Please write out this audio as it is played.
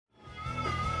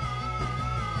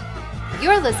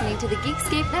You're listening to the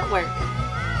Geekscape Network.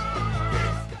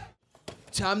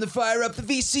 Time to fire up the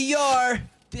VCR.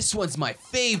 This one's my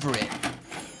favorite.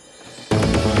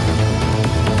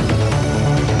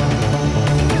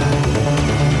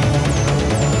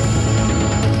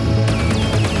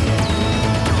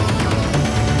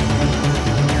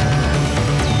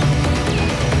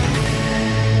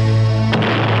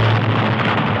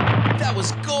 That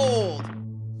was gold.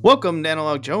 Welcome to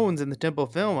Analog Jones and the Temple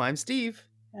of Film. I'm Steve.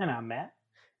 And I'm Matt.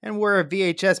 And we're a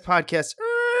VHS podcast,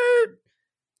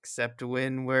 except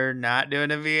when we're not doing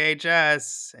a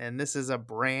VHS. And this is a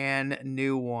brand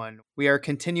new one. We are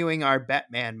continuing our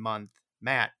Batman month.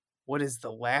 Matt, what is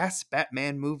the last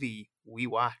Batman movie we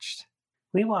watched?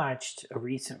 We watched a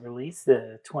recent release,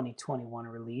 the 2021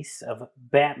 release of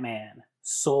Batman,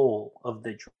 Soul of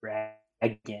the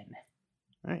Dragon.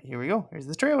 All right, here we go. Here's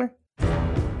the trailer.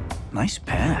 Nice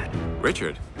pad.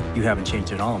 Richard. You haven't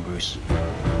changed at all, Bruce.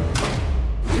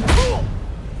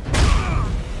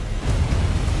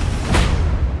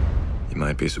 You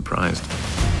might be surprised.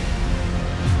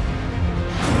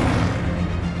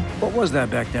 What was that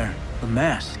back there? The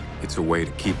mask. It's a way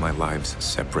to keep my lives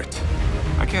separate.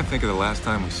 I can't think of the last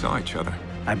time we saw each other.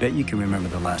 I bet you can remember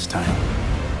the last time.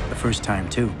 The first time,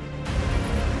 too.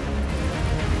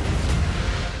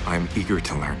 I'm eager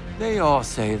to learn. They all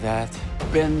say that.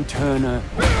 Ben Turner,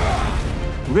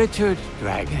 Richard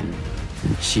Dragon,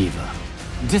 Shiva.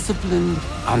 Disciplined,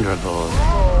 honorable.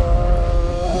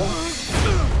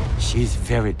 She's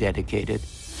very dedicated.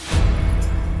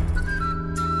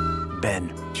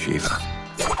 Ben. Shiva.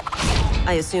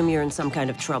 I assume you're in some kind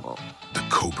of trouble. The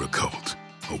Cobra Cult,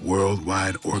 a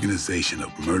worldwide organization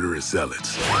of murderous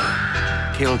zealots.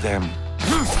 Kill them.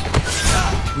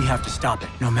 We have to stop it,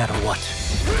 no matter what.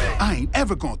 I ain't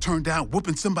ever gonna turn down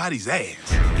whooping somebody's ass.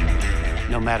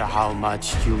 No matter how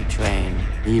much you train,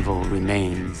 evil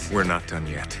remains. We're not done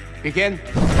yet. Begin.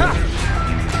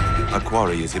 Our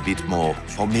quarry is a bit more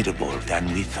formidable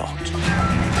than we thought.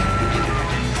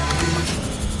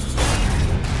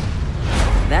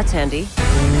 That's handy.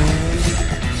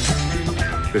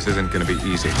 This isn't gonna be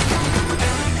easy.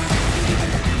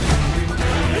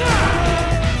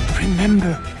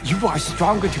 Remember, you are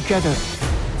stronger together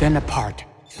than apart.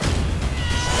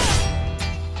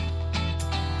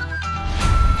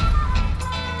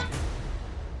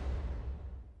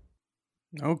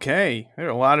 Okay, there are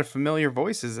a lot of familiar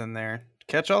voices in there.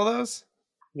 Catch all those?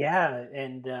 Yeah,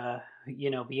 and,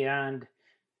 beyond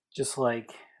just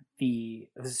like the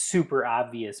super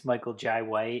obvious Michael Jai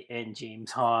White and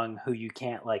James Hong, who you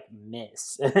can't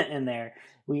miss in there,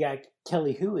 we got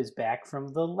Kelly Hu is back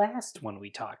from the last one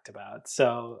we talked about.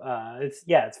 So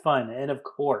it's fun. And of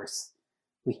course,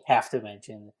 we have to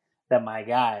mention that my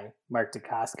guy, Mark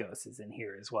Dacascos, is in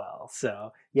here as well.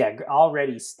 So yeah,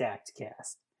 already stacked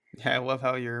cast. Yeah, I love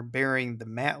how you're bearing the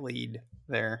Matt lead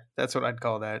there. That's what I'd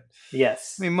call that.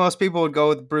 Yes. I mean, most people would go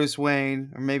with Bruce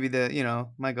Wayne or maybe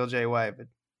Michael J. White, but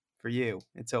for you,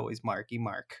 it's always Marky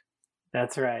Mark.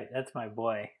 That's right. That's my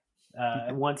boy.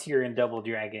 Once you're in Double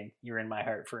Dragon, you're in my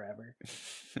heart forever.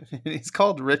 He's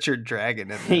called Richard Dragon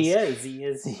in this.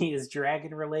 He is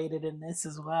dragon related in this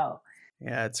as well.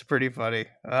 Yeah, it's pretty funny.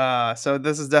 So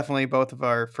this is definitely both of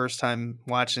our first time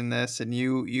watching this, and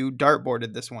you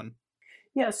dartboarded this one.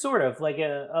 Yeah, sort of like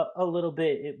a little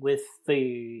bit with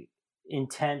the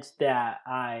intent that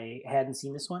I hadn't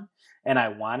seen this one and I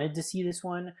wanted to see this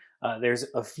one. There's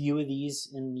a few of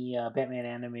these in the Batman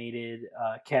animated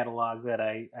catalog that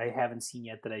I haven't seen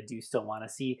yet that I do still want to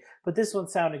see. But this one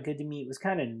sounded good to me. It was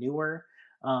kind of newer.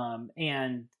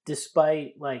 And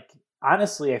despite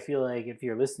honestly, I feel like if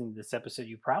you're listening to this episode,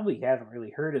 you probably haven't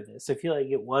really heard of this. I feel like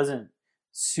it wasn't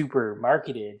super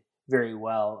marketed very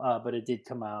well, but it did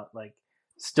come out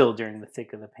still during the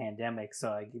thick of the pandemic,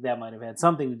 so that might have had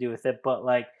something to do with it. But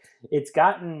it's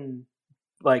gotten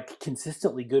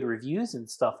consistently good reviews and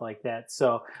stuff like that,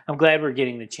 so I'm glad we're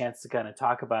getting the chance to kind of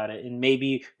talk about it, and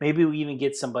maybe we even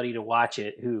get somebody to watch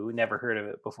it who never heard of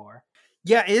it before.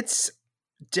 Yeah, it's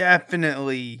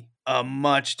definitely a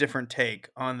much different take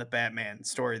on the Batman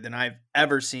story than I've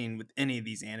ever seen with any of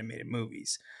these animated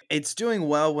movies. It's doing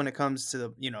well when it comes to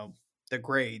the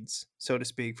grades, so to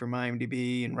speak, from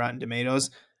IMDb and Rotten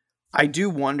Tomatoes. I do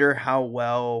wonder how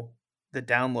well the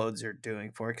downloads are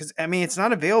doing for it, because it's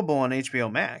not available on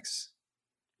HBO Max.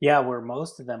 Yeah, where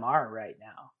most of them are right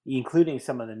now, including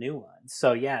some of the new ones.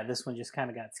 So yeah, this one just kind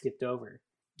of got skipped over.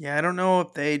 Yeah, I don't know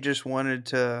if they just wanted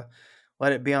to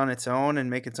let it be on its own and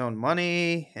make its own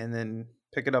money and then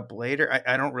pick it up later.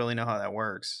 I don't really know how that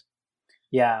works.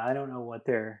 Yeah, I don't know what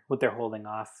they're holding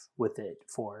off with it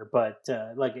for, but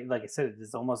like I said,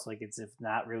 it's almost like it's if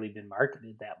not really been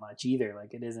marketed that much either.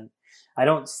 Like it isn't. I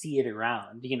don't see it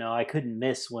around. I couldn't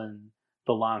miss when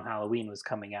the Long Halloween was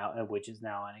coming out, which is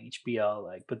now on HBO.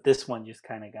 Like, but this one just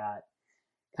kind of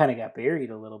got buried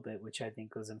a little bit, which I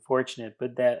think was unfortunate.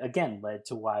 But that again led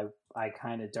to why I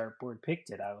kind of dartboard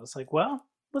picked it. I was like, well,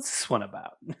 what's this one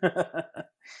about?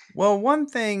 Well, one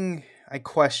thing I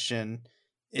question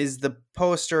is the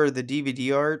poster, the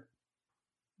DVD art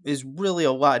is really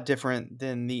a lot different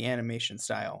than the animation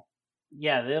style.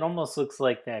 Yeah, it almost looks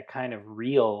like that kind of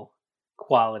real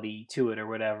quality to it or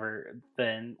whatever.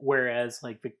 Then whereas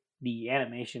like the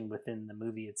animation within the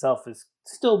movie itself is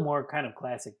still more kind of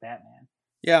classic Batman.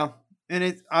 Yeah, and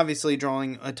it's obviously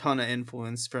drawing a ton of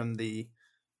influence from the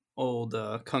old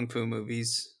kung fu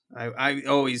movies. I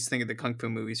always think of the kung fu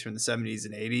movies from the 70s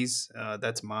and 80s.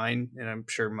 That's mine, and I'm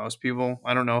sure most people.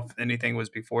 I don't know if anything was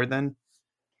before then.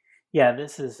 Yeah,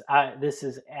 this is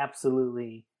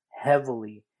absolutely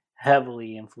heavily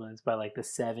influenced by like the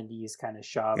 70s kind of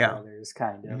Shaw Yeah. Brothers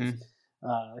kind of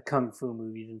Mhm. kung fu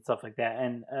movies and stuff like that.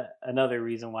 And another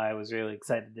reason why I was really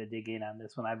excited to dig in on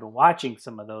this one, I've been watching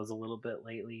some of those a little bit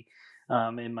lately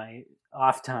in my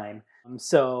off time.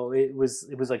 So it was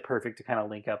like perfect to kind of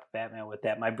link up Batman with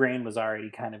that. My brain was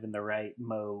already kind of in the right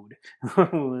mode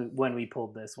when we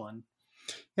pulled this one.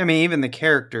 I mean, even the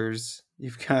characters.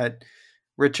 You've got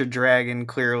Richard Dragon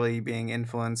clearly being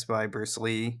influenced by Bruce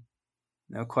Lee.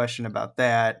 No question about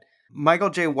that. Michael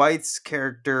J. White's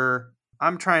character,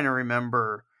 I'm trying to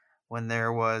remember when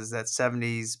there was that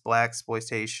 70s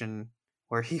blaxploitation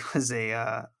where he was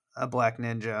a black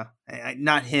ninja.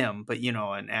 Not him, but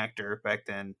an actor back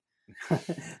then.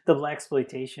 The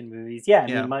blaxploitation movies. Yeah, I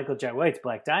Yeah. mean Michael J. White's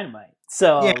Black Dynamite.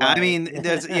 So Yeah, I like- mean,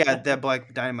 there's that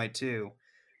Black Dynamite too.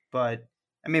 But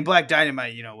I mean, Black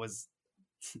Dynamite, was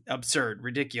absurd,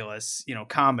 ridiculous,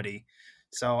 comedy.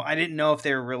 So I didn't know if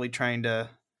they were really trying to,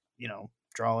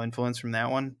 draw influence from that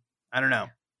one. I don't know.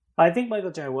 I think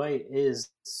Michael J. White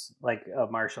is like a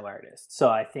martial artist. So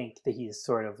I think that he's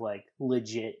sort of like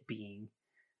legit being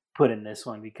put in this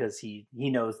one because he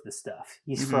knows the stuff.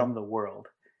 He's Mhm. from the world.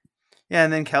 Yeah,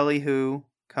 and then Kelly Hu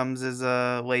comes as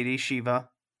a Lady Shiva.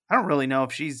 I don't really know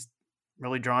if she's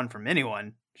really drawn from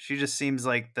anyone. She just seems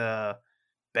like the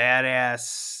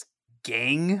badass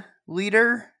gang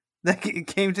leader that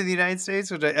came to the United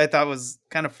States, which I thought was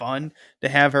kind of fun to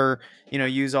have her,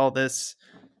 use all this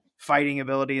fighting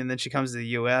ability, and then she comes to the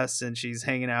U.S. and she's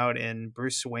hanging out in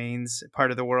Bruce Wayne's part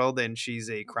of the world, and she's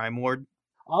a crime lord.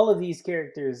 All of these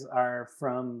characters are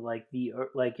from like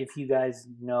if you guys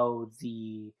know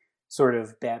the sort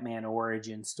of Batman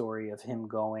origin story of him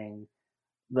going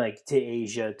like to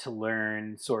Asia to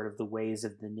learn sort of the ways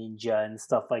of the ninja and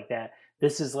stuff like that.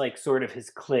 This is like sort of his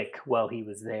clique while he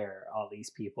was there, all these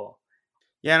people.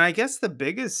 Yeah, and I guess the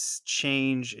biggest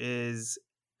change is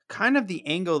kind of the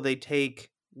angle they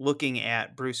take looking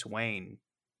at Bruce Wayne,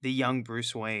 the young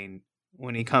Bruce Wayne,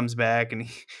 when he comes back and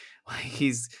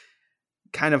he's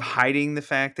kind of hiding the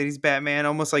fact that he's Batman,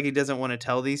 almost like he doesn't want to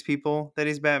tell these people that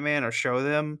he's Batman or show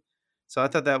them. So I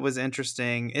thought that was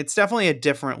interesting. It's definitely a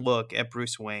different look at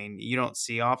Bruce Wayne. You don't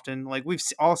see often. Like we've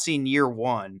all seen Year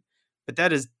One, but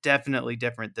that is definitely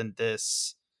different than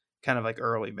this kind of like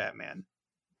early Batman.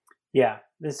 Yeah,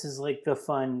 this is like the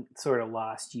fun sort of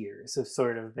lost years of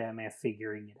sort of Batman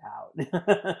figuring it out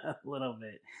a little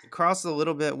bit. It crosses a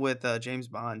little bit with James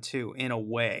Bond too, in a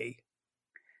way.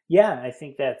 Yeah, I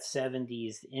think that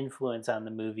 70s influence on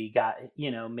the movie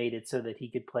made it so that he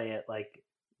could play it like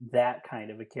that kind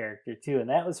of a character too. And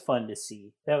that was fun to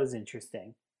see. That was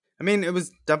interesting. I mean, it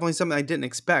was definitely something I didn't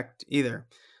expect either.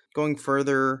 Going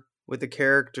further with the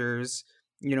characters,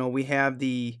 we have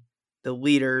the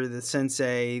leader, the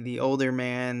sensei, the older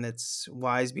man that's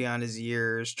wise beyond his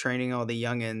years, training all the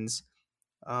youngins.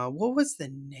 What was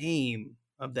the name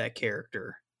of that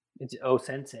character? It's Oh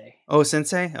Sensei. Oh,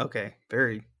 Sensei? Okay.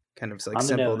 Very kind of like On the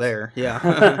simple nose. there.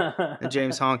 Yeah. And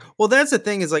James Hong. Well, that's the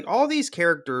thing is like all these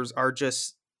characters are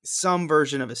just some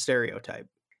version of a stereotype.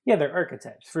 Yeah, they're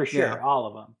archetypes for sure. Yeah. All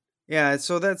of them. Yeah.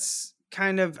 So that's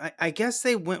kind of, I guess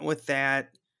they went with that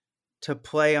to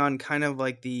play on kind of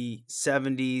like the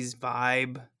 70s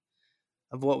vibe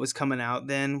of what was coming out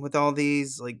then with all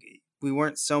these. Like we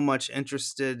weren't so much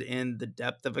interested in the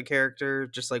depth of a character,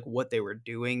 just like what they were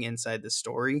doing inside the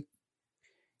story.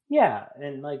 Yeah,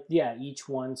 and each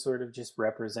one sort of just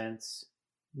represents,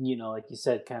 like you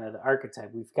said, kind of the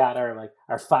archetype. We've got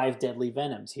our 5 deadly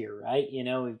venoms here, right?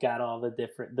 We've got all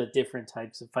the different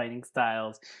types of fighting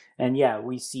styles, and yeah,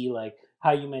 we see like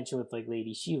how you mentioned with like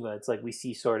Lady Shiva. It's like we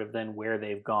see sort of then where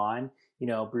they've gone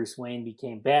Bruce Wayne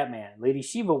became Batman. Lady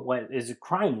Shiva is a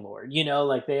crime lord.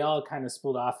 Like they all kind of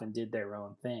split off and did their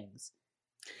own things.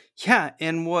 Yeah,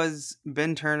 and was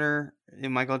Ben Turner,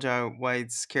 Michael Jai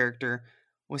White's character,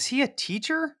 was he a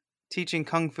teacher teaching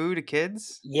kung fu to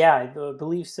kids? Yeah, I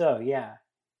believe so. Yeah.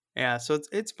 Yeah, so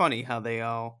it's funny how they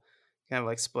all kind of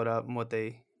like split up and what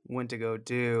they went to go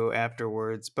do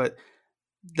afterwards. But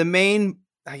the main,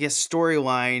 I guess,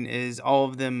 storyline is all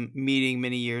of them meeting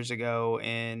many years ago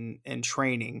and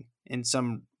training in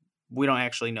some, we don't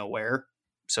actually know where.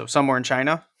 So somewhere in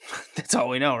China. That's all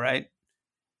we know, right?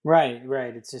 Right.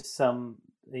 It's just some,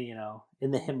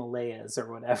 in the Himalayas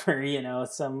or whatever,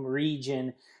 some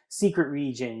region, secret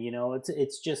region,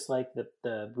 it's just like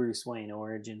the Bruce Wayne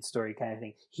origin story kind of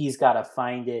thing. He's got to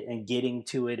find it, and getting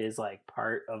to it is like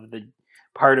part of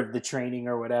the training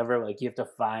or whatever. Like you have to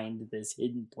find this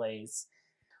hidden place.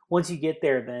 Once you get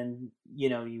there, then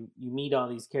you meet all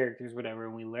these characters, whatever,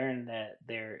 and we learn that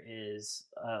there is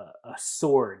a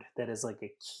sword that is like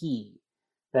a key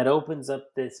that opens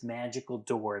up this magical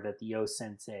door that the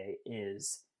O-Sensei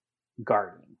is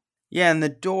guarding. Yeah, and the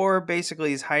door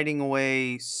basically is hiding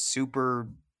away super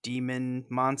demon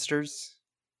monsters.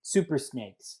 Super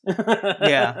snakes.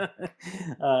 Yeah.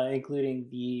 Including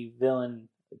the villain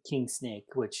King Snake,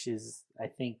 which is, I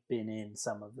think, been in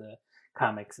some of the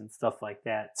comics and stuff like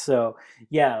that. So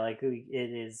yeah, like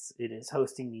it is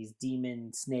hosting these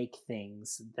demon snake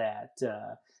things that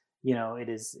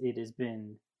it has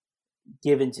been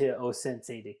given to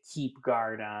O-Sensei to keep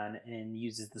guard on, and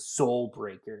uses the Soul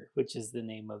Breaker, which is the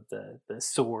name of the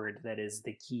sword that is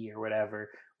the key or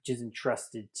whatever, which is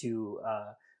entrusted to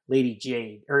Lady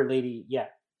Jade, or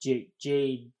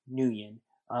Jade Nguyen,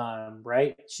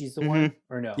 right? She's the one,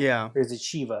 or no? Yeah. There's a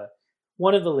Shiva.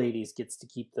 One of the ladies gets to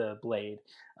keep the blade,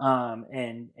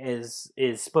 and is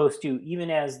supposed to, even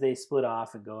as they split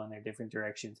off and go in their different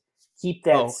directions, keep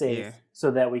that safe, so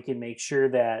that we can make sure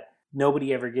that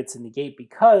nobody ever gets in the gate,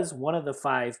 because one of the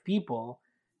 5 people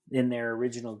in their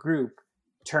original group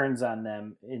turns on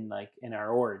them in our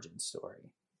origin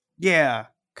story. Yeah,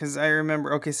 because I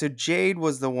remember. Okay, so Jade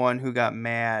was the one who got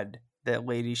mad that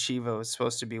Lady Shiva was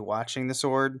supposed to be watching the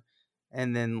sword,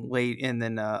 and then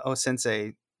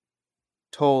O-Sensei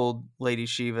told Lady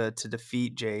Shiva to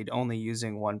defeat Jade only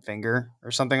using one finger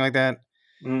or something like that.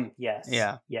 Yes.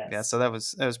 Yeah. Yes. Yeah. So that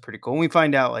was pretty cool. And we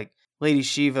find out like Lady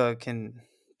Shiva can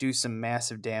do some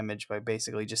massive damage by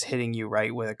basically just hitting you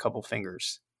right with a couple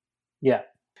fingers. Yeah.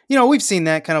 We've seen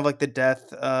that kind of like the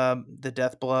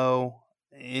death blow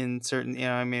in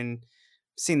certain,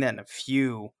 seen that in a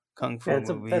few kung fu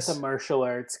movies. That's a martial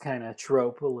arts kind of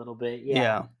trope a little bit.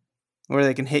 Yeah. Where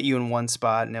they can hit you in one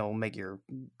spot and it will make your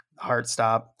heart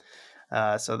stop.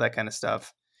 So that kind of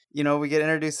stuff. We get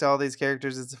introduced to all these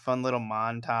characters. It's a fun little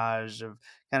montage of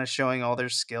kind of showing all their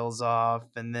skills off.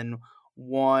 And then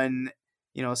one,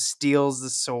 steals the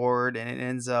sword, and it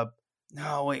ends up,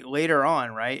 later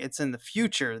on, right? It's in the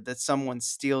future that someone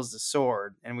steals the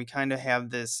sword. And we kind of have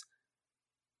this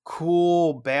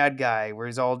cool bad guy where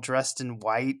he's all dressed in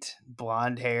white,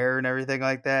 blonde hair and everything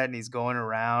like that. And he's going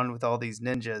around with all these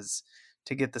ninjas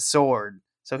to get the sword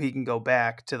so he can go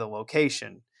back to the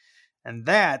location. And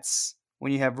that's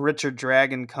when you have Richard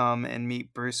Dragon come and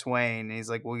meet Bruce Wayne. And he's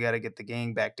like, we got to get the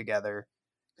gang back together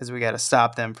because we got to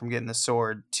stop them from getting the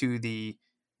sword to the,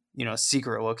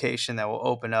 secret location that will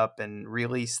open up and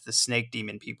release the snake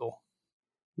demon people.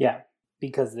 Yeah,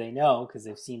 because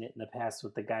they've seen it in the past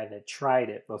with the guy that tried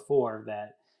it before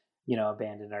that,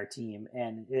 abandoned our team.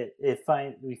 And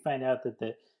we find out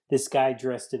that this guy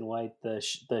dressed in white, the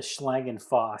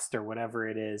Schlangenfaust or whatever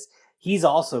it is, he's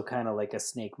also kind of like a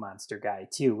snake monster guy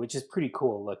too, which is pretty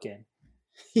cool looking.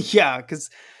 Yeah, because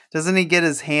doesn't he get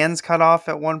his hands cut off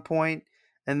at one point,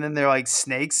 and then they're like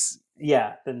snakes?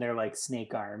 Yeah, then they're like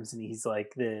snake arms, and he's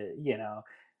like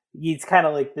he's kind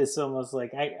of like this, almost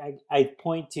like I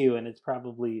point to, and that's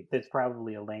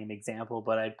probably a lame example,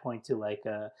 but I'd point to like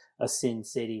a Sin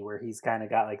City where he's kind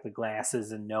of got like the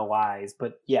glasses and no eyes,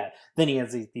 but yeah, then he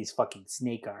has these fucking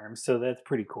snake arms, so that's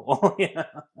pretty cool. Yeah,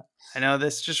 I know,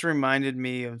 this just reminded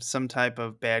me of some type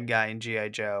of bad guy in G.I.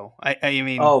 Joe. I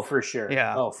mean, oh for sure,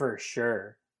 yeah, oh for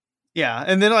sure, yeah,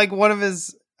 and then like one of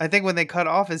his, I think when they cut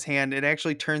off his hand, it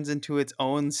actually turns into its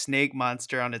own snake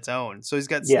monster on its own. So he's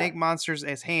got snake monsters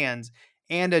as hands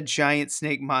and a giant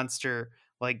snake monster,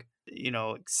 like,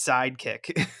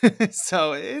 sidekick.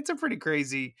 So it's a pretty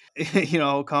crazy,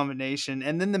 combination.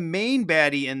 And then the main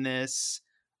baddie in this,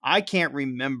 I can't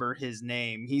remember his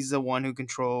name. He's the one who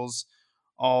controls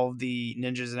all the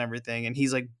ninjas and everything. And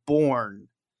he's like born.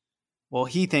 Well,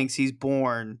 he thinks he's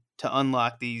born to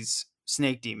unlock these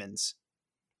snake demons.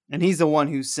 And he's the one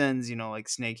who sends, like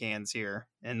Snake Hands here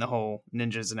and the whole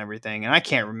ninjas and everything. And I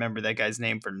can't remember that guy's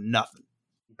name for nothing.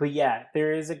 But yeah,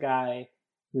 there is a guy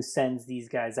who sends these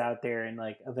guys out there, and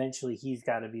like eventually he's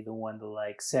got to be the one to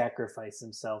like sacrifice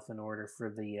himself in order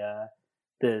for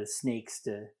the snakes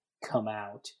to come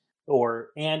out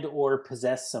or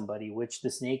possess somebody, which the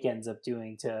snake ends up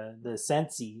doing to the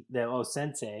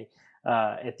sensei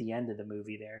at the end of the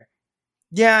movie there.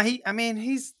 Yeah,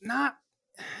 he's not,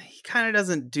 he kind of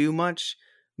doesn't do much.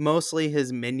 Mostly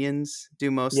his minions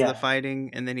do most of the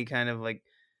fighting, and then he kind of like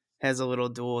has a little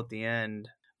duel at the end.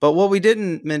 But what we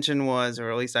didn't mention was,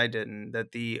 or at least I didn't,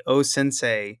 that the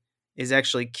O-sensei is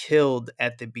actually killed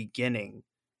at the beginning.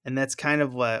 And that's kind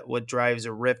of what drives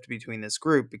a rift between this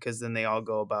group, because then they all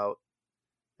go about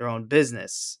their own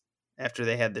business after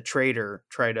they had the traitor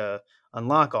try to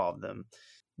unlock all of them.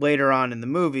 Later on in the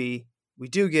movie, we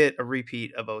do get a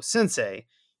repeat of O-sensei.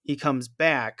 He comes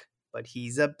back, but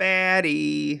he's a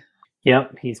baddie.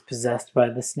 Yep, he's possessed by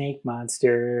the snake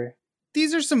monster.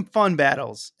 These are some fun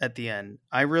battles at the end.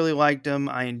 I really liked them.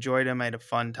 I enjoyed them. I had a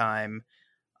fun time.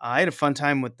 I had a fun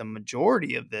time with the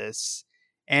majority of this.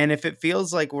 And if it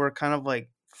feels like we're kind of like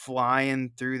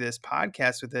flying through this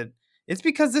podcast with it, it's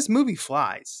because this movie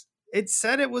flies. It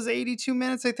said it was 82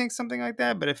 minutes, I think, something like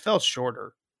that, but it felt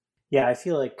shorter. Yeah, I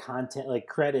feel like content, like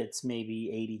credits,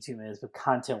 maybe 82 minutes, but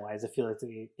content-wise, I feel like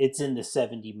it's in the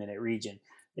 70-minute region.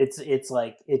 It's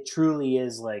like, it truly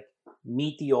is like,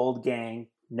 meet the old gang.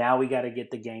 Now we got to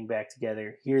get the gang back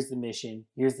together. Here's the mission.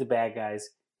 Here's the bad guys.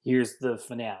 Here's the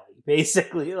finale.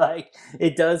 Basically, like,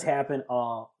 it does happen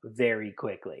all very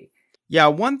quickly. Yeah,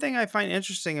 one thing I find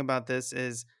interesting about this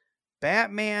is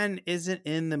Batman isn't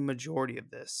in the majority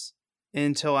of this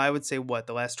until I would say,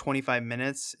 the last 25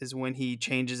 minutes is when he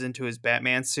changes into his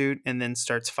Batman suit and then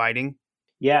starts fighting.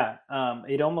 Yeah,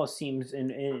 it almost seems,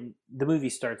 and the movie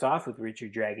starts off with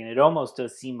Richard Dragon. It almost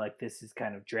does seem like this is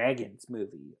kind of Dragon's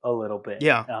movie a little bit.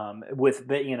 Yeah. With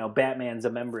Batman's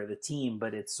a member of the team,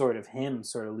 but it's sort of him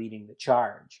sort of leading the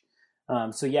charge.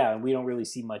 So yeah, we don't really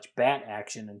see much Bat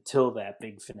action until that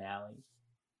big finale.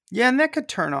 Yeah, and that could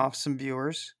turn off some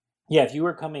viewers. Yeah, if you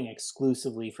were coming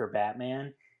exclusively for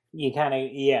Batman, you're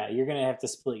gonna have to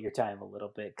split your time a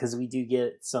little bit, because we do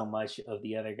get so much of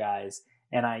the other guys.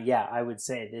 And I would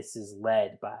say this is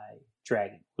led by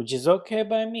Dragon, which is okay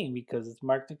by me because it's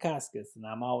Mark Dacascos, and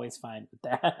I'm always fine with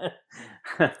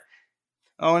that.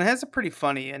 Oh, and it has a pretty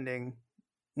funny ending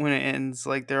when it ends.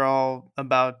 Like they all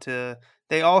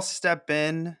step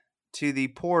in to the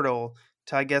portal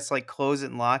to, I guess, like close it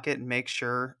and lock it and make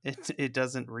sure it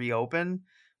doesn't reopen.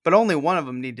 But only one of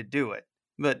them need to do it.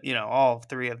 But, all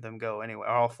three of them go anyway.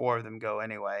 All four of them go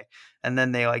anyway. And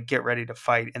then they like get ready to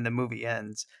fight and the movie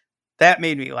ends. That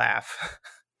made me laugh.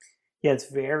 Yeah, it's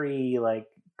very like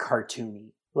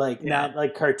cartoony. Like not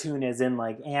like cartoon as in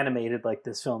like animated like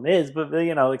this film is, but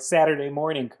like Saturday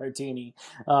morning cartoony.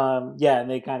 And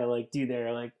they kind of like do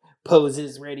their like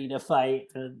poses ready to fight.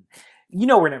 And,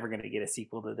 we're never going to get a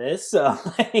sequel to this, so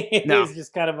it was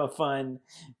just kind of a fun,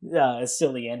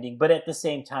 silly ending. But at the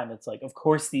same time, it's like, of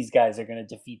course, these guys are going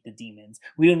to defeat the demons.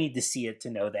 We don't need to see it to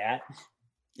know that.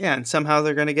 Yeah, and somehow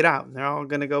they're going to get out, and they're all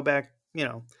going to go back,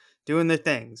 doing their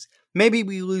things. Maybe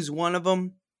we lose one of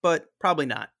them, but probably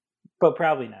not. But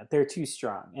probably not. They're too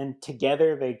strong, and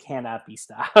together they cannot be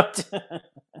stopped.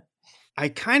 I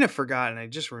kind of forgot, and I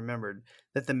just remembered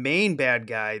that the main bad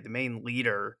guy, the main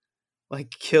leader, like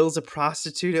kills a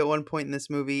prostitute at one point in this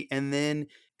movie, and then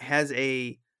has like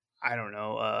a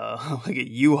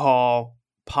U-Haul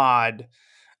pod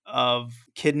of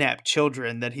kidnapped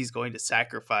children that he's going to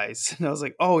sacrifice. And I was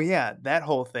like, oh yeah, that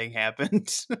whole thing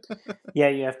happened. Yeah,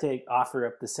 you have to offer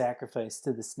up the sacrifice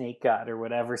to the snake god or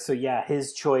whatever. So yeah,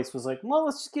 his choice was like, well,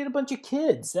 let's just get a bunch of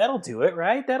kids. That'll do it,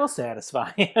 right? That'll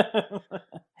satisfy. I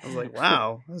was like,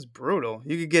 wow, that was brutal.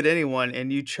 You could get anyone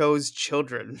and you chose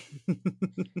children.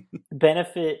 The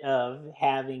benefit of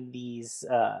having this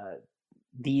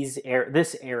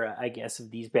era, I guess,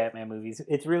 of these Batman movies,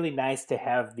 it's really nice to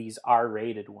have these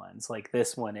R-rated ones like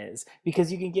this one is,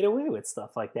 because you can get away with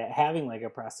stuff like that, having like a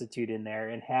prostitute in there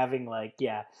and having like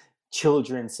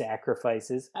children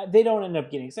sacrifices. They don't end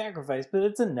up getting sacrificed, but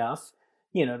it's enough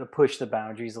to push the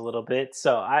boundaries a little bit.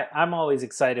 So I'm always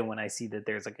excited when I see that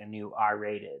there's like a new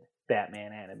R-rated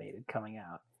Batman animated coming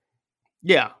out.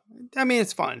 Yeah, I mean,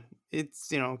 it's fun. It's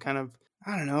kind of,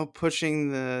 I don't know,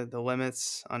 pushing the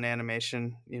limits on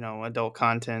animation, adult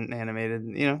content, animated,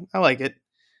 I like it.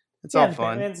 It's all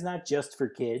fun. Batman's not just for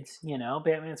kids,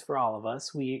 Batman's for all of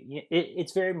us.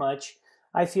 It's very much,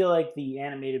 I feel like the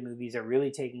animated movies are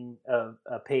really taking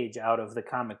a page out of the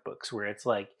comic books, where it's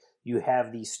like you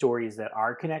have these stories that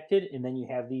are connected, and then you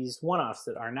have these one-offs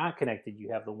that are not connected.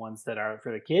 You have the ones that are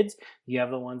for the kids, you have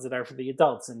the ones that are for the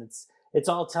adults, and it's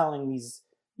all telling these,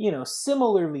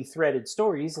 similarly threaded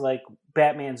stories. Like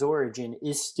Batman's origin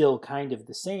is still kind of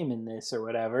the same in this or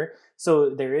whatever.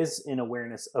 So there is an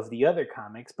awareness of the other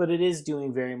comics, but it is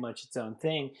doing very much its own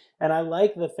thing. And I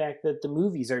like the fact that the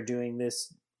movies are doing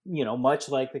this, much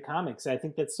like the comics. I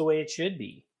think that's the way it should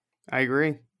be. I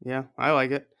agree. Yeah, I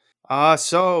like it.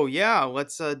 So yeah,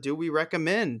 let's do we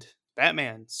recommend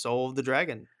Batman Soul of the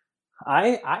Dragon?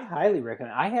 I highly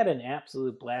recommend. I had an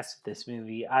absolute blast with this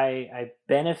movie. I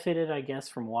benefited, I guess,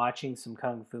 from watching some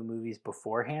kung fu movies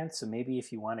beforehand. So maybe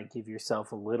if you want to give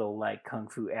yourself a little like kung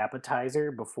fu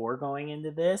appetizer before going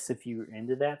into this, if you're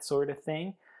into that sort of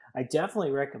thing, I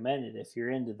definitely recommend it if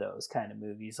you're into those kind of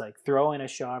movies. Like throw in a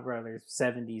Shaw Brothers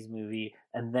 70s movie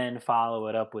and then follow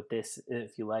it up with this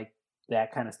if you like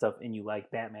that kind of stuff and you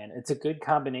like Batman. It's a good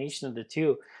combination of the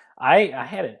two. I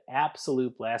had an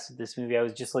absolute blast with this movie. I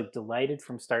was just like delighted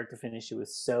from start to finish. It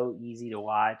was so easy to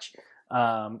watch.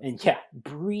 And yeah,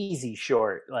 breezy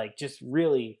short. Like just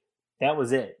really, that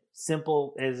was it.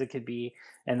 Simple as it could be.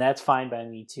 And that's fine by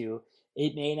me too.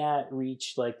 It may not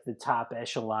reach like the top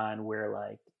echelon where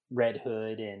like Red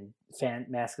Hood and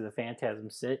Mask of the Phantasm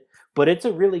sit, but it's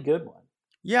a really good one.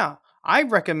 Yeah, I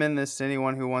recommend this to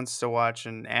anyone who wants to watch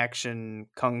an action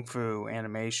kung fu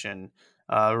animation.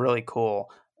 Really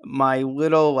cool. My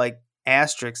little like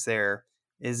asterisk there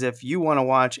is if you want to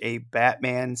watch a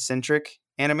Batman centric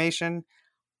animation,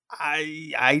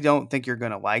 I don't think you're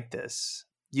gonna like this.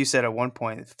 You said at one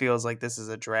point it feels like this is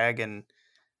a dragon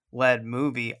led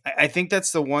movie. I think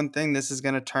that's the one thing this is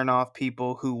gonna turn off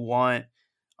people who want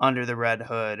Under the Red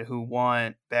Hood, who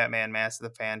want Batman Mask of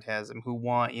the Phantasm, who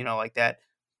want, like that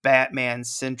Batman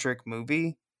centric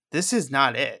movie. This is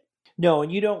not it. No,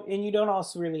 and you don't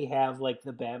also really have like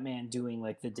the Batman doing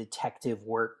like the detective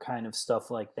work kind of stuff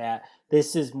like that.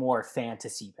 This is more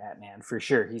fantasy Batman for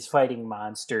sure. He's fighting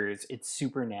monsters. It's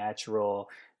supernatural.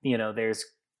 There's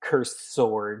cursed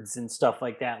swords and stuff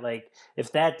like that. Like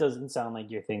if that doesn't sound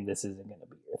like your thing, this isn't going to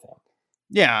be your thing.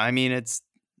 Yeah, I mean it's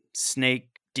snake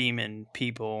demon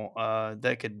people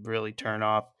that could really turn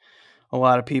off a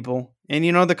lot of people. And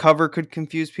the cover could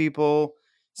confuse people.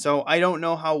 So I don't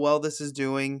know how well this is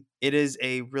doing. It is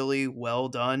a really well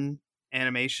done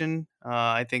animation.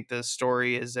 I think the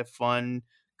story is a fun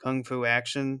kung fu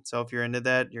action. So if you're into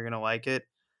that, you're going to like it.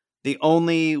 The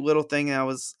only little thing I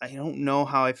don't know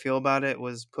how I feel about it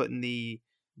was putting the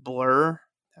blur.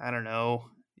 I don't know.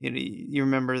 You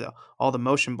remember all the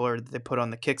motion blur that they put on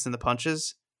the kicks and the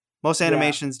punches? Most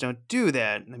animations don't do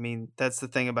that. I mean, that's the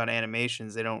thing about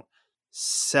animations. They don't,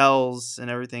 cells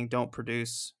and everything don't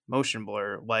produce motion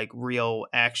blur like real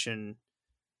action,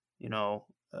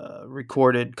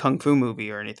 recorded kung fu movie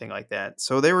or anything like that.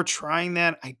 So they were trying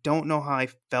that. I don't know how I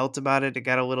felt about it. It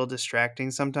got a little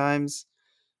distracting sometimes,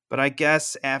 but I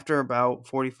guess after about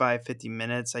 45-50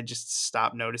 minutes, I just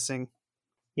stopped noticing.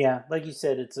 Yeah, like you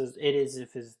said, it is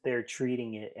if they're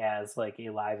treating it as like a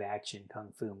live action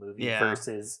kung fu movie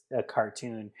versus a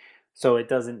cartoon, so it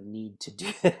doesn't need to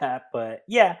do that. But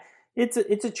yeah, it's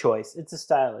a choice. It's a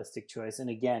stylistic choice, and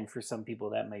again, for some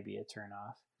people, that might be a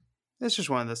turnoff. It's just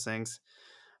one of those things.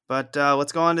 But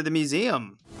let's go on to the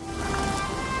museum.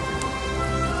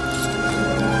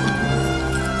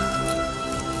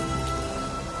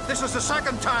 This is the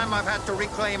second time I've had to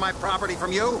reclaim my property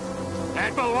from you.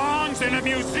 That belongs in a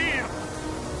museum.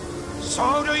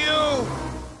 So do you.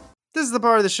 This is the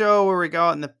part of the show where we go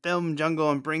out in the film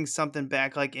jungle and bring something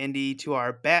back like Indy to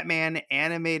our Batman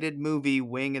animated movie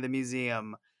wing of the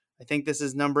museum. I think this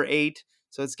is number 8,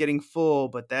 so it's getting full,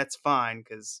 but that's fine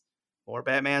because more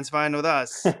Batman's fine with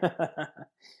us.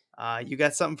 You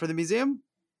got something for the museum?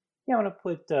 Yeah, I'm going to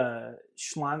put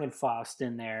Schlangenfaust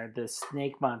in there, the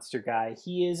snake monster guy.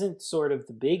 He isn't sort of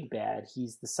the big bad.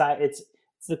 He's the side. It's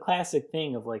the classic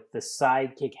thing of like the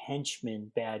sidekick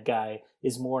henchman bad guy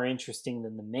is more interesting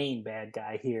than the main bad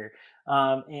guy here.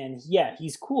 And yeah,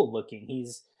 he's cool looking.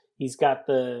 He's got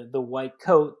the white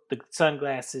coat, the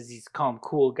sunglasses. He's called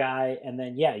cool guy. And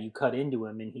then yeah, you cut into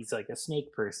him and he's like a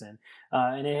snake person.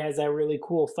 And it has that really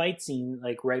cool fight scene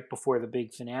like right before the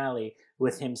big finale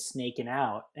with him snaking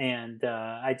out. And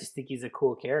I just think he's a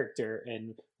cool character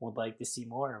and would like to see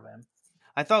more of him.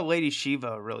 I thought Lady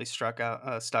Shiva really stuck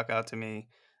out to me.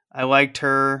 I liked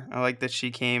her. I liked that she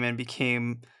came and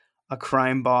became a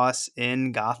crime boss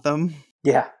in Gotham.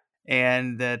 Yeah.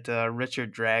 And that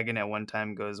Richard Dragon at one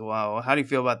time goes, "Wow, how do you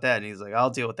feel about that?" And he's like, "I'll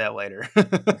deal with that later."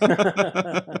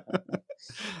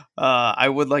 I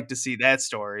would like to see that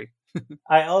story.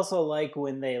 I also like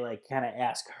when they like kind of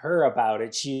ask her about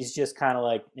it. She's just kind of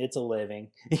like, "It's a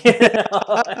living." You know?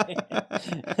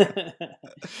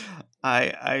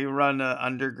 I run an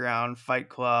underground fight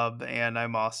club, and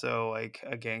I'm also like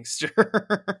a gangster.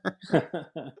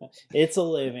 It's a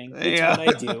living. It's Yeah.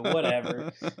 what I do.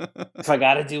 Whatever. If I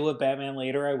got to do with Batman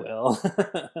later, I will.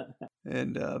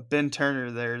 And Ben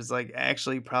Turner there is like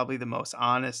actually probably the most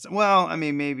honest. Well, I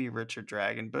mean maybe Richard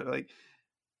Dragon, but like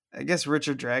I guess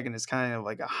Richard Dragon is kind of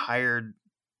like a hired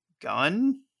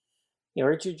gun. Yeah,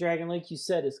 Richard Dragon, like you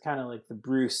said, is kind of like the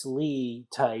Bruce Lee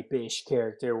type ish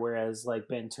character, whereas like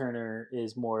Ben Turner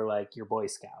is more like your Boy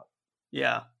Scout.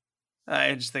 Yeah,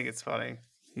 I just think it's funny.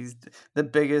 He's the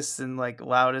biggest and like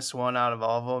loudest one out of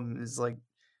all of them. Is like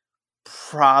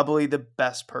probably the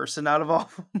best person out of all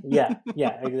of them. Yeah,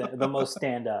 exactly. The most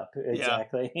stand up,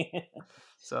 exactly. Yeah.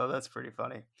 So that's pretty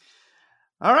funny.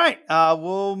 All right,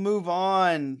 we'll move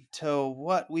on to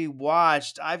what we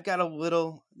watched. I've got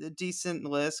a decent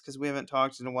list because we haven't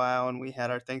talked in a while, and we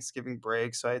had our Thanksgiving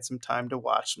break, so I had some time to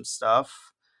watch some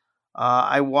stuff.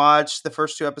 I watched the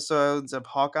first 2 episodes of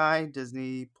Hawkeye,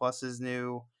 Disney Plus's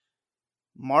new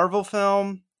Marvel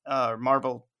film, or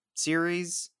Marvel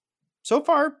series. So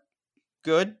far,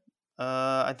 good.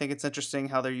 I think it's interesting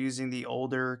how they're using the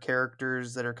older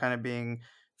characters that are kind of being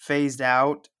phased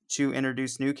out to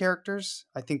introduce new characters.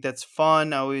 I think that's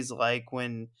fun. I always like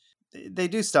when they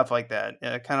do stuff like that.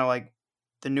 Kind of like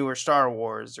the newer Star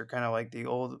Wars, or kind of like the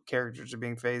old characters are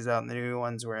being phased out and the new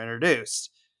ones were introduced.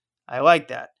 I like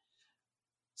that.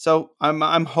 So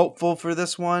I'm hopeful for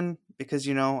this one because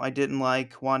I didn't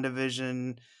like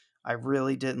WandaVision. I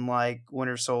really didn't like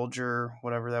Winter Soldier,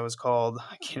 whatever that was called.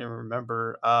 I can't even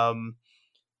remember. I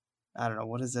don't know,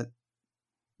 what is it?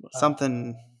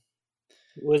 Something.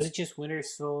 Was it just Winter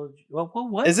Soldier? Well,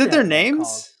 what was Is it their that one names?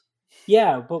 called?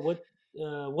 Yeah, but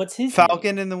what's his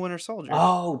Falcon name? and the Winter Soldier.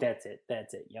 Oh, that's it.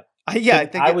 Yep. Yeah, I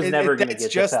think I was never going to that's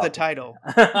get just the Falcon. title.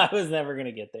 I was never going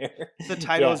to get there. The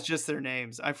title Yeah. is just their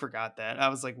names. I forgot that. I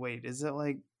was like, wait, is it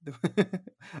like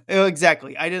Oh,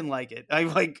 exactly. I didn't like it.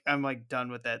 I'm like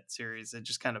done with that series. It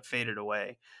just kind of faded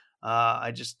away.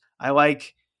 I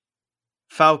like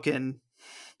Falcon.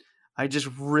 I just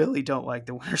really don't like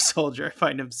the Winter Soldier. I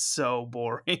find him so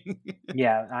boring.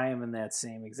 Yeah, I am in that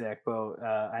same exact boat.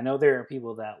 I know there are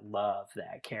people that love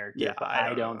that character, Yeah, but I I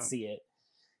don't don't know. see it.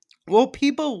 Well,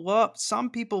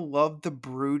 some people love the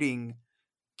brooding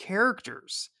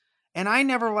characters. And I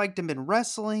never liked them in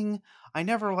wrestling. I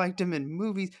never liked them in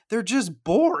movies. They're just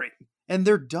boring. And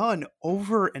they're done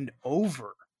over and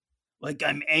over. Like,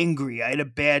 I'm angry. I had a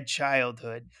bad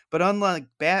childhood. But unlike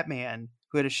Batman,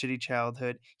 who had a shitty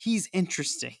childhood, he's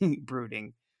interesting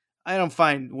brooding. I don't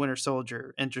find Winter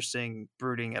Soldier interesting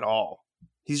brooding at all.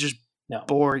 He's just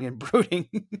boring and brooding.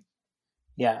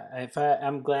 Yeah,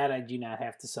 I'm glad I do not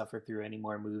have to suffer through any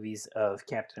more movies of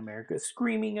Captain America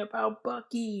screaming about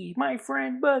Bucky, my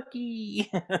friend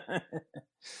Bucky.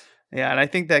 Yeah, and I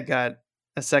think that got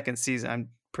a second season. I'm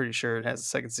pretty sure it has a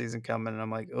second season coming. And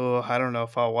I'm like, oh, I don't know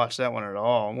if I'll watch that one at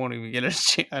all. I won't even get a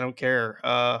chance. I don't care.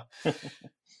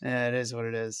 Yeah, it is what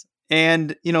it is.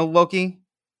 And, Loki,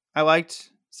 I liked.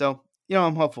 So,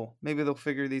 I'm hopeful. Maybe they'll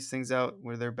figure these things out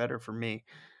where they're better for me.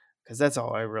 Because that's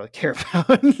all I really care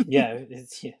about. Yeah,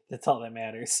 that's all that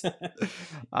matters.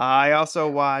 I also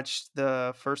watched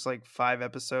the first 5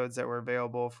 episodes that were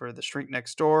available for The Shrink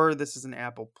Next Door. This is an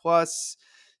Apple Plus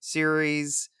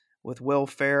series with Will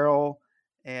Ferrell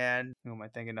and who am I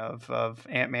thinking of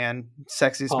Ant-Man,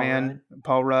 Sexiest Paul Man,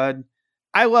 Paul Rudd.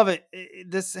 I love it.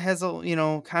 This has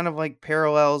a kind of like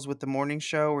parallels with The Morning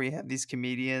Show, where you have these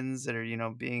comedians that are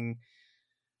being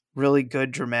really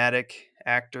good dramatic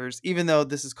actors, even though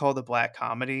this is called a black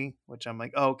comedy, which I'm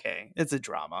like, okay, it's a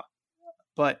drama,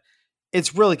 but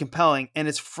it's really compelling and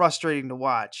it's frustrating to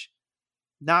watch.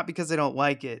 Not because I don't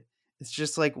like it. It's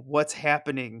just like what's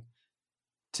happening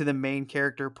to the main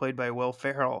character played by Will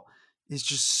Ferrell is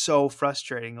just so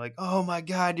frustrating. Like, oh my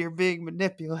God, you're being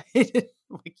manipulated.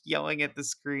 Like yelling at the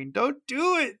screen. Don't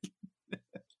do it.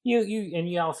 You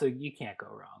can't go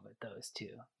wrong with those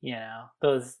two.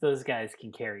 Those guys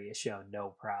can carry a show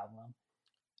no problem.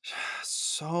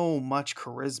 So much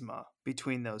charisma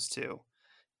between those two.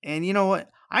 And you know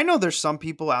what? I know there's some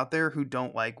people out there who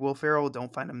don't like Will Ferrell,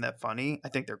 don't find him that funny. I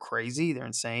think they're crazy, they're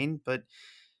insane. But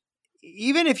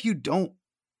even if you don't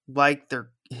like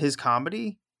his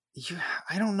comedy,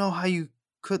 I don't know how you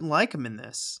couldn't like him in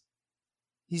this.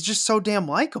 He's just so damn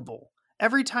likable.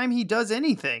 Every time he does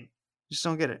anything, just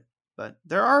don't get it. But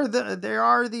there are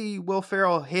the Will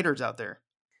Ferrell haters out there.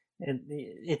 And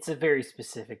it's a very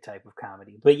specific type of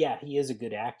comedy. But yeah, he is a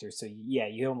good actor. So yeah,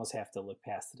 you almost have to look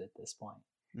past it at this point.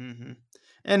 Mm-hmm.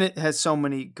 And it has so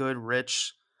many good,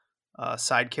 rich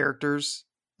side characters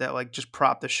that like just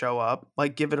prop the show up,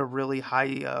 like give it a really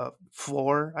high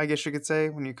floor, I guess you could say,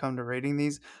 when you come to rating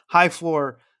these high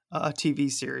floor TV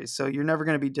series. So you're never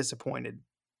going to be disappointed.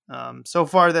 So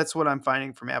far, that's what I'm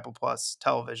finding from Apple Plus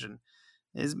television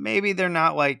is maybe they're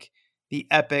not like the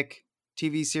epic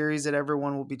TV series that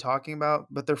everyone will be talking about,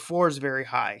 but their floor is very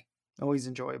high. Always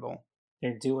enjoyable.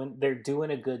 They're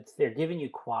doing a good. They're giving you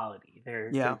quality.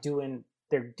 Yeah.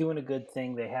 They're doing a good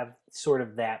thing. They have sort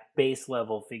of that base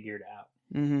level figured out.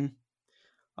 Mm-hmm.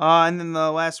 And then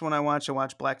the last one I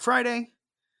watched Black Friday,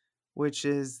 which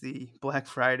is the Black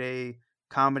Friday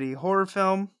comedy horror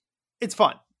film. It's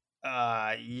fun.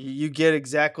 You get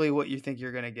exactly what you think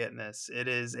you're going to get in this. It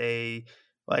is a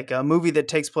movie that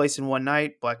takes place in one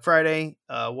night, Black Friday,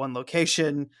 one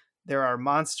location. There are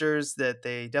monsters that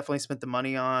they definitely spent the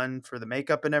money on for the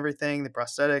makeup and everything. The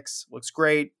prosthetics looks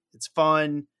great. It's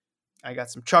fun. I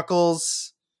got some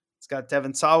chuckles. It's got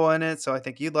Devon Sawa in it, so I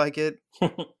think you'd like it.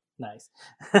 Nice.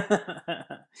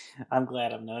 I'm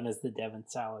glad I'm known as the Devon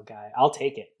Sawa guy. I'll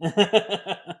take it.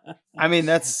 I mean,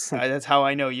 that's how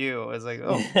I know you. I was like,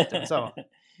 oh, Devon Sawa.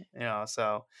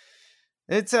 So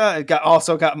it's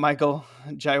also got Michael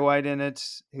Jai White in it,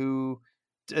 who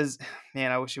does.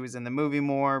 Man, I wish he was in the movie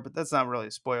more, but that's not really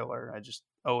a spoiler. I just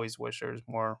always wish there was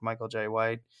more Michael Jai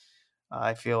White.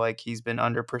 I feel like he's been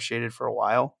underappreciated for a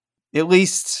while, at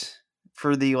least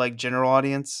for the like general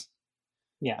audience.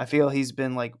 Yeah, I feel he's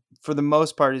been like, for the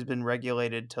most part, he's been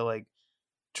regulated to like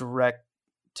direct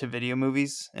to video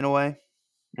movies in a way,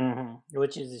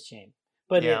 which is a shame.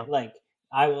 But yeah.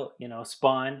 I will,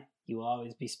 Spawn. He will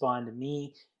always be Spawn to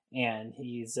me, and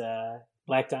he's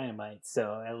Black Dynamite.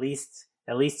 So at least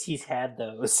he's had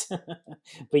those.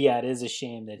 But yeah, it is a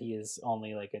shame that he is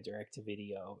only like a direct to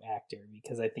video actor,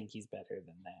 because I think he's better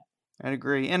than that. I'd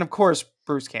agree. And of course,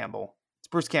 Bruce Campbell. It's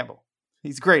Bruce Campbell.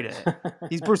 He's great at it.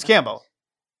 He's Bruce Campbell.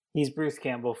 He's Bruce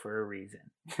Campbell for a reason.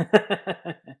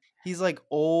 He's like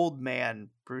old man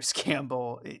Bruce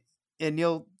Campbell.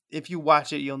 And if you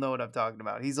watch it, you'll know what I'm talking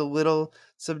about. He's a little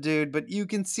subdued, but you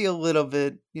can see a little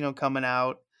bit, coming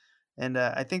out. And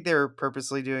I think they were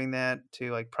purposely doing that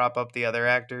to like prop up the other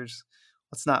actors.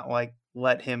 Let's not like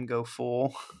let him go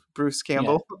full Bruce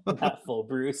Campbell. Yeah, not full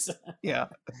Bruce. Yeah.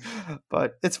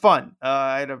 But it's fun.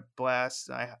 I had a blast.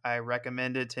 I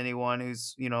recommend it to anyone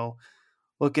who's,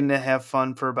 looking to have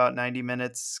fun for about 90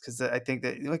 minutes, because I think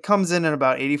that it comes in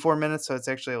about 84 minutes, so it's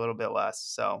actually a little bit less.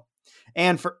 So,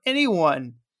 and for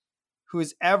anyone who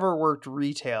has ever worked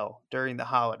retail during the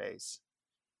holidays,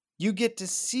 you get to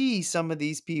see some of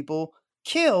these people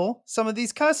kill some of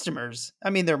these customers. I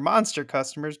mean, they're monster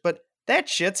customers, but that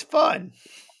shit's fun.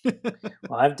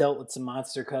 Well, I've dealt with some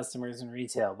monster customers in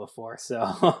retail before,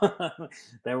 so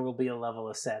there will be a level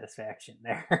of satisfaction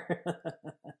there.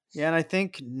 Yeah, and I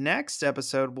think next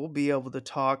episode we'll be able to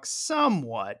talk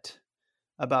somewhat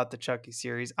about the Chucky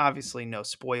series. Obviously, no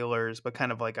spoilers, but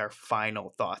kind of like our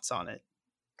final thoughts on it.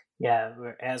 Yeah,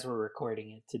 as we're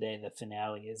recording it today, the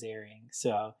finale is airing,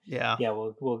 so yeah,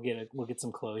 we'll get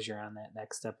some closure on that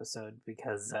next episode,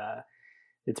 because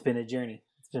it's been a journey.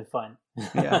 It's been fun.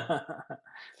 Yeah.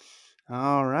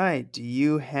 All right. Do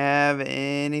you have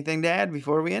anything to add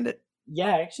before we end it?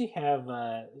 Yeah, I actually have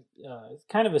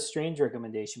kind of a strange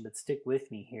recommendation, but stick with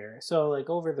me here. So, like,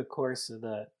 over the course of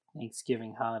the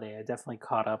Thanksgiving holiday, I definitely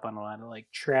caught up on a lot of like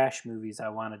trash movies I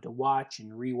wanted to watch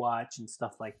and rewatch and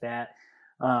stuff like that.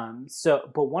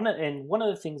 But one of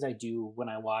the things I do when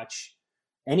I watch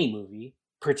any movie,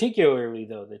 particularly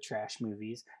though the trash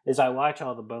movies, is I watch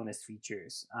all the bonus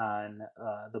features on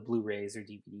the Blu-rays or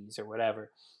DVDs or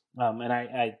whatever. And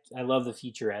I love the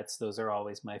featurettes; those are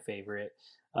always my favorite.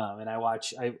 And I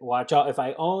watch all. If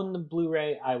I own the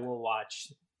Blu-ray, I will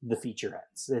watch the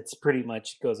featurettes. It's pretty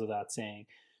much goes without saying.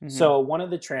 Mm-hmm. So one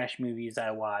of the trash movies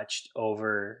I watched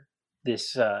over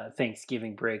this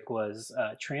Thanksgiving break was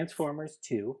Transformers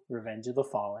 2: Revenge of the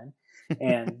Fallen,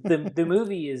 and the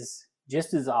movie is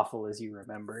just as awful as you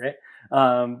remember it,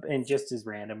 and just as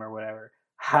random or whatever.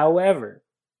 However,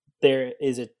 there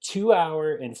is a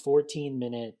 2-hour and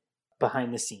 14-minute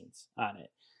behind the scenes on it.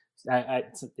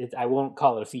 I won't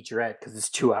call it a featurette because it's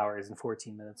 2 hours and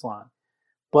 14 minutes long.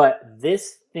 But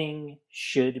this thing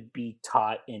should be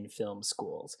taught in film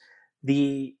schools.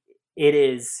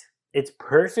 It's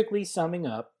perfectly summing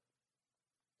up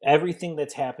everything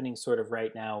that's happening sort of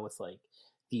right now with like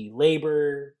the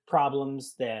labor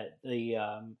problems that the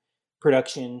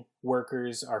production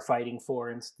workers are fighting for,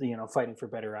 and fighting for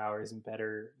better hours and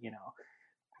better,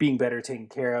 being better taken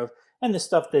care of. and the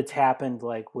stuff that's happened,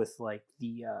 like with like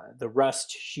the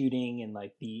Rust shooting and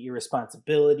like the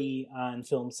irresponsibility on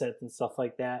film sets and stuff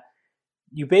like that.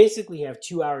 You basically have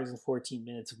 2 hours and 14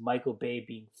 minutes of Michael Bay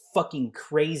being fucking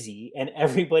crazy and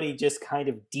everybody just kind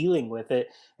of dealing with it.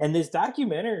 And this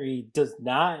documentary does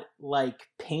not like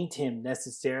paint him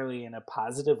necessarily in a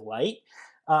positive light,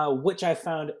 which I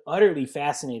found utterly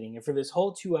fascinating. And for this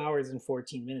whole 2 hours and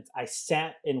 14 minutes, I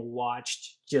sat and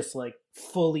watched just like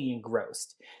fully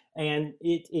engrossed. And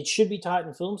it should be taught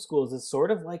in film schools as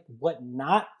sort of like what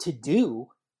not to do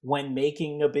when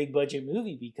making a big budget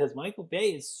movie, because Michael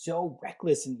Bay is so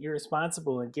reckless and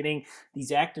irresponsible and getting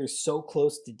these actors so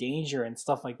close to danger and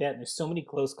stuff like that. And there's so many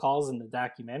close calls in the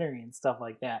documentary and stuff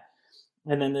like that.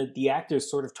 And then the actors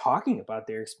sort of talking about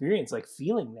their experience, like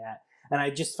feeling that. And I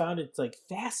just found it like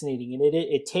fascinating. And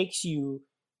it takes you,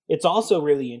 it's also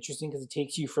really interesting because it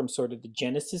takes you from sort of the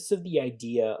genesis of the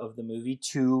idea of the movie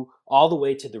to all the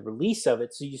way to the release of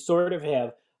it. So you sort of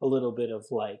have a little bit of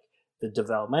like the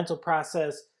developmental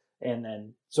process, and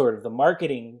then sort of the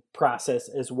marketing process,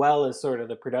 as well as sort of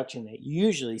the production that you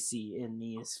usually see in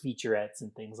these featurettes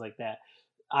and things like that.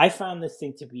 I found this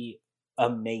thing to be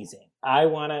amazing.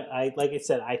 Like I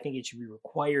said, I think it should be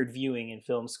required viewing in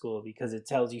film school because it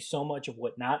tells you so much of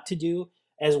what not to do,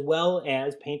 as well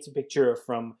as paints a picture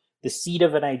from the seed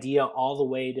of an idea all the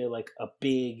way to like a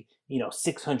big,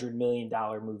 $600 million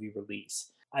movie release.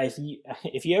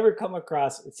 If you ever come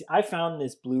across, I found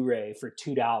this Blu-ray for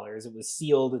 $2. It was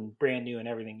sealed and brand new and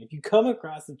everything. If you come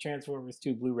across the Transformers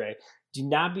 2 Blu-ray, do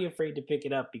not be afraid to pick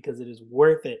it up because it is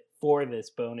worth it for this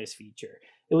bonus feature.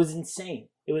 It was insane.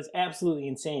 It was absolutely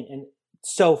insane and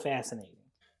so fascinating.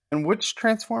 And which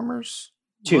Transformers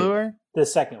 2, Blu-ray? The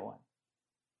second one.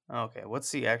 Okay, what's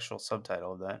the actual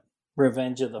subtitle of that?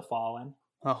 Revenge of the Fallen.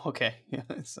 Oh, okay. Yeah,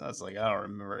 so I was like, I don't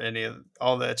remember any of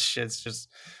all that shit's just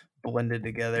blended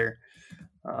together.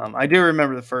 I do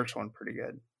remember the first one pretty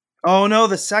good. Oh no,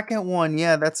 the second one,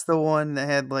 yeah, that's the one that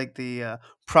had like the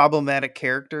problematic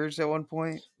characters at one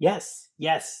point. Yes,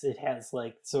 it has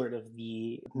like sort of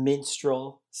the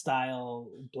minstrel style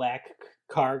black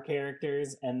car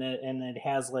characters, and it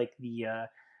has like the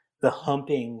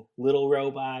humping little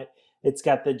robot. It's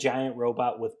got the giant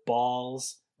robot with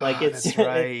balls. Like it's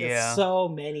so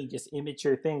many just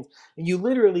immature things. And you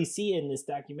literally see in this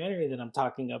documentary that I'm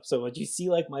talking up so much, you see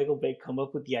like Michael Bay come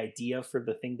up with the idea for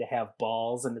the thing to have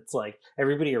balls, and it's like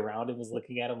everybody around him is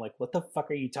looking at him like, what the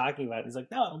fuck are you talking about? And he's like,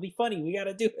 no, it'll be funny. We got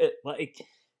to do it. Like,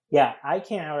 yeah, I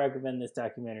can't recommend this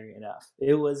documentary enough.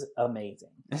 It was amazing.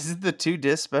 Is it the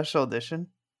 2-disc special edition?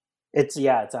 It's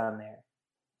on there.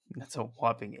 That's a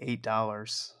whopping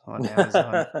 $8 on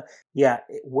Amazon. Yeah,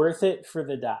 worth it for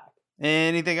the doc.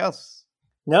 Anything else?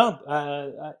 No,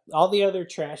 all the other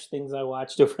trash things I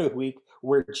watched over the week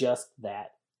were just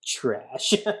that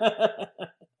trash.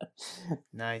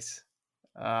 Nice.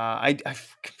 I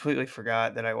completely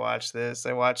forgot that I watched this.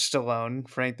 I watched Stallone,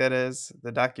 Frank, that is,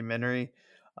 the documentary.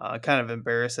 Kind of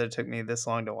embarrassed that it took me this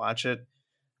long to watch it.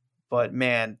 But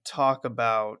man, talk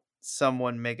about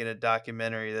someone making a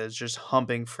documentary that's just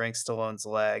humping Frank Stallone's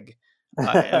leg.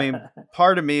 I mean,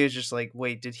 part of me is just like,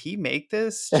 wait, did he make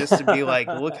this just to be like,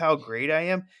 look how great I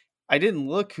am? I didn't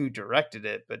look who directed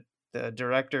it, but the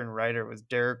director and writer was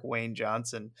Derek Wayne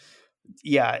Johnson.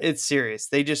 Yeah, it's serious.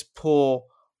 They just pull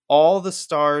all the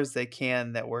stars they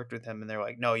can that worked with him, and they're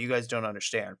like, no, you guys don't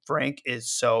understand. Frank is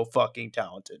so fucking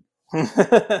talented.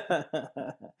 I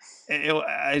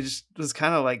just was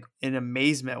kind of like in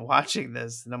amazement watching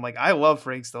this, and I'm like, I love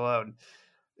Frank Stallone.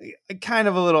 Kind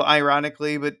of a little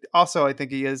ironically, but also I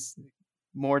think he is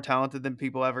more talented than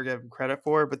people ever give him credit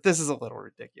for. But this is a little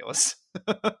ridiculous.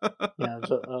 Yeah,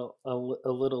 it's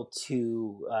a little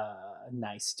too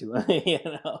nice to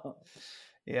him,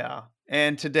 Yeah,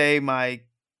 and today my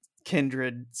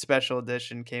Kindred special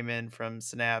edition came in from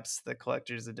Synapse, the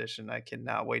collector's edition. I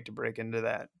cannot wait to break into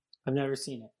that. I've never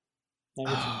seen it. Never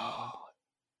seen that one.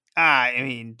 I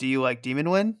mean, do you like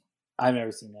Demon Wind? I've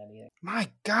never seen that either. My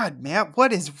God, Matt,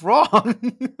 what is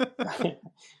wrong?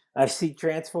 I've seen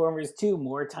Transformers 2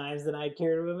 more times than I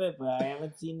care to admit, but I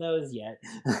haven't seen those yet.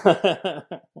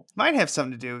 Might have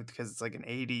something to do because it's like an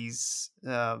 80s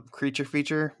creature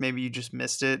feature. Maybe you just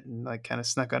missed it and like kind of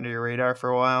snuck under your radar for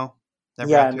a while.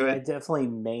 Yeah, I mean, I definitely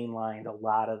mainlined a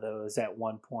lot of those at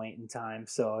one point in time.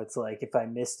 So it's like if I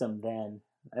missed them then,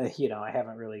 I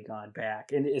haven't really gone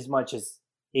back. And as much as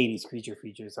 80s creature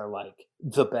features are like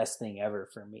the best thing ever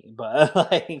for me, but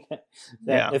like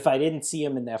if I didn't see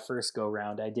them in that first go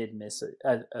round, I did miss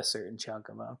a certain chunk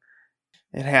of them.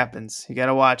 It happens. You got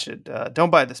to watch it.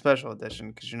 Don't buy the special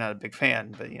edition because you're not a big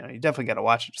fan, but you definitely got to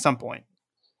watch it at some point.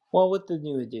 Well, with the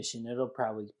new edition, it'll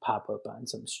probably pop up on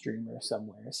some streamer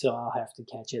somewhere, so I'll have to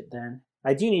catch it then.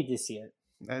 I do need to see it.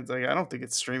 It's like I don't think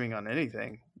it's streaming on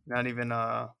anything, not even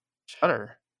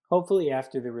Shudder. Hopefully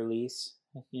after the release,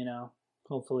 you know.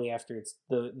 Hopefully after it's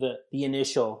the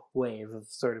initial wave of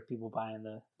sort of people buying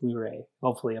the Blu-ray.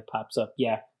 Hopefully it pops up,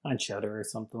 on Shudder or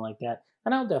something like that.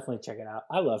 And I'll definitely check it out.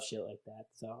 I love shit like that,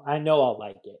 so I know I'll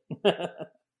like it.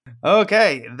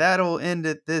 Okay, that'll end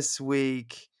it this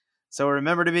week. So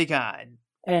remember to be kind.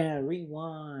 And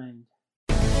rewind.